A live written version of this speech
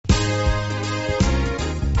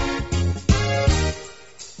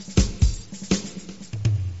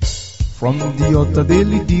From the altar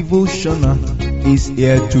daily devotional is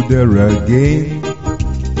here today again.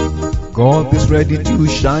 God is ready to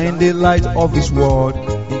shine the light of His word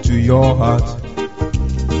into your heart.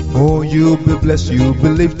 Oh, you'll be blessed, you'll be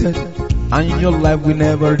lifted, and your life will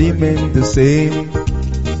never remain the same.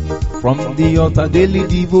 From the altar daily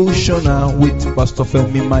devotional with Pastor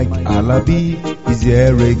Femi Mike Alabi is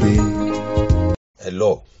here again.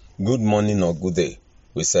 Hello, good morning or good day.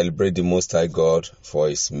 We celebrate the Most High God for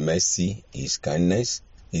His mercy, His kindness,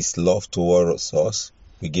 His love towards us.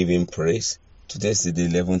 We give Him praise. Today is the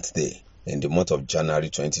 11th day in the month of January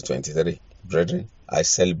 2023. Brethren, I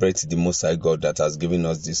celebrate the Most High God that has given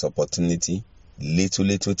us this opportunity.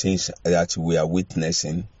 Little things that we are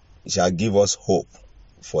witnessing shall give us hope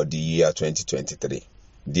for the year 2023.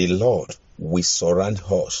 The Lord will surround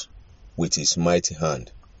us with His mighty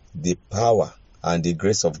hand. The power and the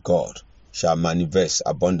grace of God shall manifest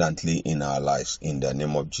abundantly in our lives in the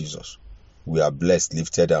name of Jesus. We are blessed,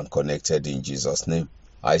 lifted, and connected in Jesus' name.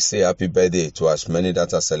 I say happy birthday to as many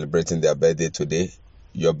that are celebrating their birthday today.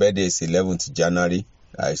 Your birthday is 11th January.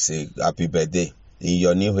 I say happy birthday in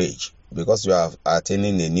your new age, because you are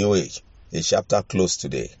attaining a new age, a chapter close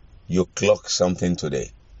today. You clock something today.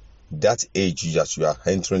 That age that you are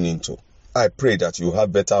entering into, I pray that you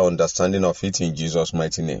have better understanding of it in Jesus'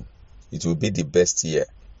 mighty name. It will be the best year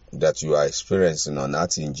that you are experiencing on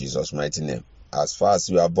earth in Jesus' mighty name, as far as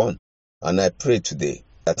you are born. And I pray today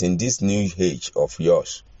that in this new age of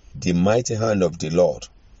yours, the mighty hand of the Lord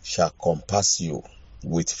shall compass you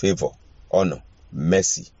with favor, honor,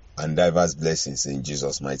 mercy, and diverse blessings in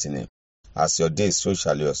Jesus' mighty name. As your days, so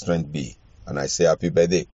shall your strength be. And I say happy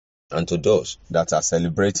birthday. And to those that are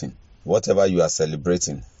celebrating, whatever you are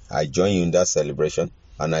celebrating, I join you in that celebration,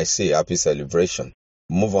 and I say happy celebration.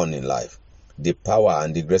 Move on in life. The power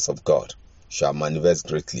and the grace of God shall manifest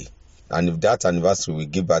greatly. And if that anniversary, we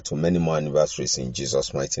give back to many more anniversaries in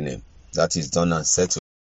Jesus' mighty name. That is done and settled.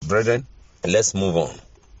 Brethren, let's move on.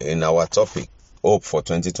 In our topic, Hope for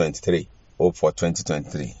 2023. Hope for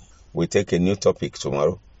 2023. We take a new topic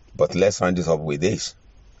tomorrow, but let's round it up with this.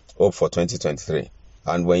 Hope for 2023.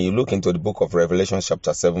 And when you look into the book of Revelation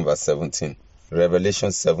chapter 7 verse 17, Revelation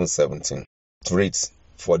 7:17, it reads,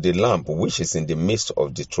 "For the Lamb which is in the midst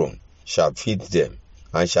of the throne shall feed them,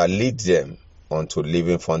 and shall lead them unto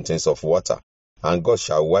living fountains of water, and God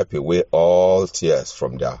shall wipe away all tears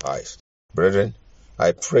from their eyes." Brethren,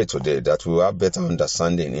 I pray today that we will have better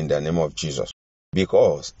understanding in the name of Jesus,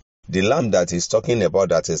 because the Lamb that is talking about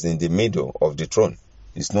that is in the middle of the throne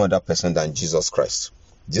is no other person than Jesus Christ.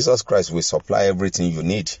 Jesus Christ will supply everything you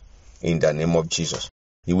need in the name of Jesus.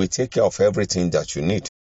 He will take care of everything that you need.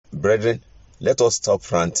 Brethren, let us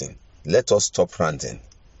stop ranting. Let us stop ranting.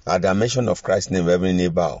 At the mention of Christ's name, every knee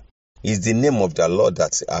bow. Is the name of the Lord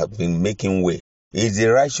that has been making way. Is the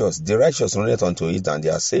righteous run it unto it, and they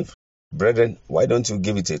are saved. Brethren, why don't you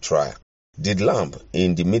give it a try? The Lamb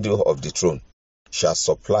in the middle of the throne shall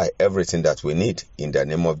supply everything that we need in the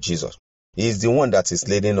name of Jesus. He is the one that is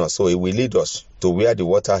leading us, so He will lead us to where the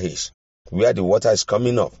water is. Where the water is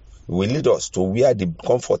coming up, He will lead us to where the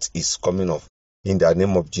comfort is coming up in the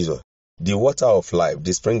name of Jesus. The water of life,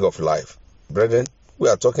 the spring of life. Brethren, when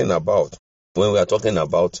we are talking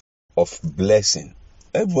about of blessing,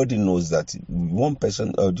 everybody knows that one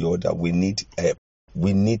person or the other, we need help.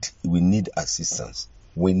 We need assistance.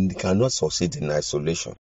 We cannot succeed in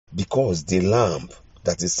isolation, because the Lamb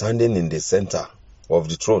that is standing in the center of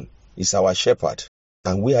the throne is our shepherd,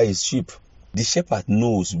 and we are His sheep. The shepherd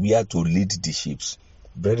knows where to lead the sheep.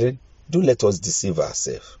 Brethren, don't let us deceive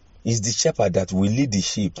ourselves. It's the shepherd that will lead the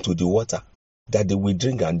sheep to the water that they will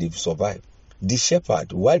drink and they will survive. The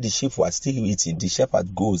shepherd, while the sheep were still eating, the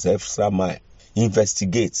shepherd goes extra mile,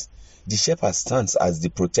 investigates. The shepherd stands as the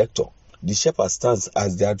protector. The shepherd stands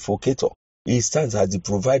as the advocator. He stands as the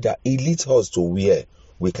provider. He leads us to where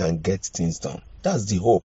we can get things done. That's the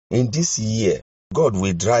hope. In this year, God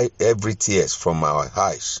will dry every tears from our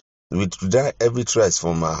eyes. He will dry every tears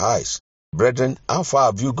from our eyes. Brethren, how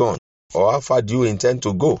far have you gone? Or how far do you intend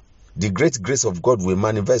to go? The great grace of God will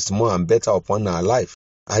manifest more and better upon our life.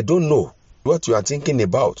 I don't know what you are thinking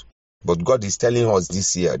about, but God is telling us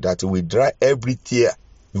this year that He will dry every tear.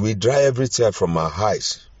 He will dry every tear from our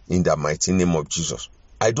eyes in the mighty name of Jesus.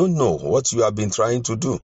 I don't know what you have been trying to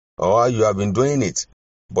do or how you have been doing it,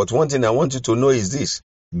 but one thing I want you to know is this: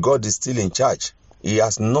 God is still in charge. He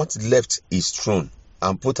has not left His throne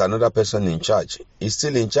and put another person in charge. He's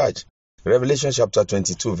still in charge. Revelation chapter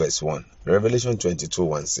 22 verse 1. Revelation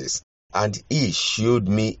 22:1 says, "And He shewed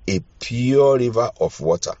me a pure river of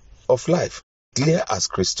water of life, clear as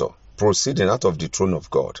crystal, proceeding out of the throne of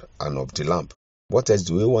God and of the Lamb." What else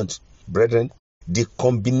do we want? Brethren, the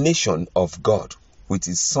combination of God with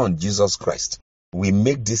his Son, Jesus Christ, will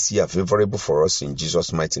make this year favorable for us in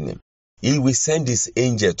Jesus' mighty name. He will send his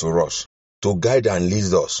angel to us to guide and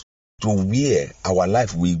lead us to where our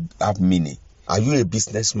life will have meaning. Are you a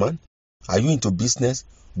businessman? Are you into business?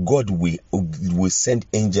 God will send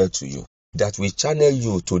angel to you that will channel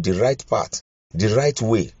you to the right path, the right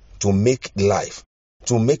way to make life,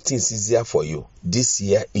 to make things easier for you this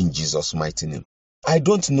year in Jesus' mighty name. I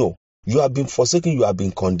don't know. You have been forsaken, you have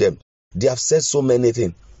been condemned. They have said so many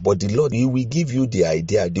things, but the Lord, he will give you the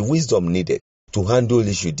idea, the wisdom needed to handle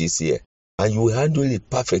issue this year. And you will handle it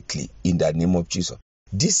perfectly in the name of Jesus.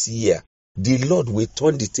 This year, the Lord will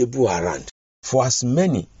turn the table around for as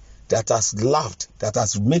many that has laughed, that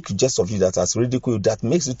has made jest of you, that has ridiculed, that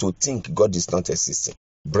makes you to think God is not existing.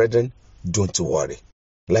 Brethren, don't worry.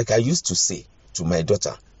 Like I used to say to my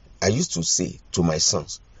daughter, I used to say to my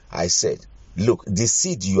sons, I said, look, the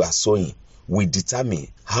seed you are sowing will determine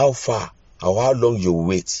how far or how long you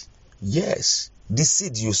wait. Yes, the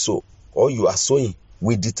seed you sow or you are sowing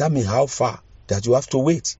will determine how far that you have to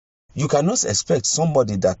wait. You cannot expect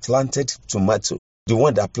somebody that planted tomato, the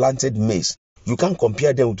one that planted maize. You can't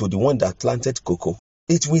compare them to the one that planted cocoa.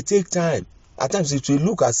 It will take time. At times it will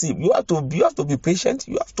look as if you have to be patient.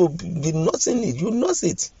 You have to be nursing it. You nurse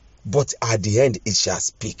it. But at the end, it shall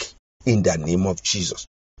speak in the name of Jesus.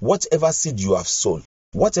 Whatever seed you have sown,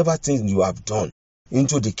 whatever thing you have done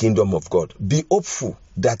into the kingdom of God, be hopeful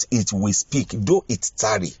that it will speak, though it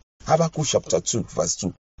tarry. Habakkuk chapter 2, verse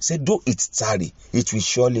 2. Say, though it tarry, it will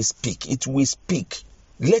surely speak. It will speak.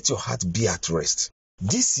 Let your heart be at rest.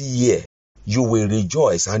 This year, you will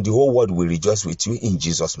rejoice and the whole world will rejoice with you in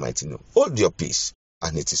Jesus' mighty name. Hold your peace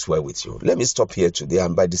and it is well with you. Let me stop here today,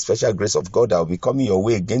 and by the special grace of God, I'll be coming your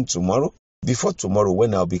way again tomorrow. Before tomorrow,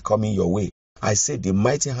 when I'll be coming your way, I say the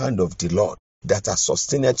mighty hand of the Lord that has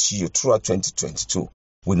sustained you throughout 2022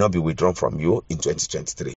 will not be withdrawn from you in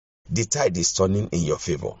 2023. The tide is turning in your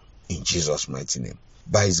favor in Jesus' mighty name.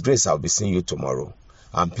 By his grace, I'll be seeing you tomorrow,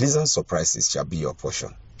 and pleasant surprises shall be your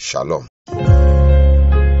portion. Shalom.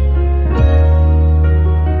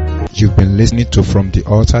 You've been listening to From the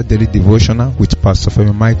Altar Daily Devotional with Pastor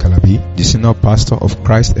Femi Mike Alabi, the Senior Pastor of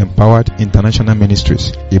Christ Empowered International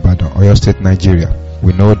Ministries, Ibadan, Oyo State, Nigeria.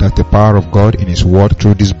 We know that the power of God in His Word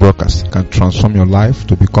through this broadcast can transform your life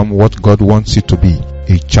to become what God wants you to be,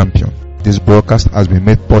 a champion. This broadcast has been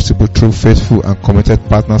made possible through faithful and committed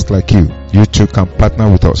partners like you. You too can partner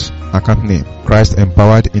with us. Account name, Christ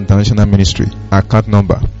Empowered International Ministry. Account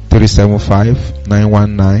number,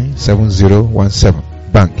 375-919-7017.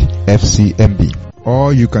 Bank, FCMB.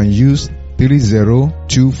 Or you can use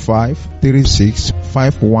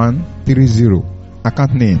 3025365130.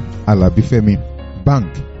 Account name, Alabifemi.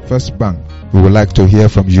 Bank, First Bank. We would like to hear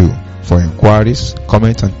from you. For inquiries,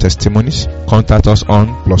 comments and testimonies, contact us on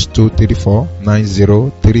 +234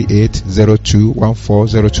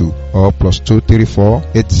 9038021402 or +234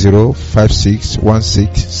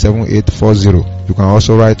 8056167840. You can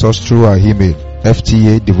also write us through our email,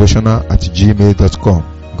 ftadevotional@gmail.com.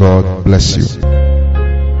 God bless you.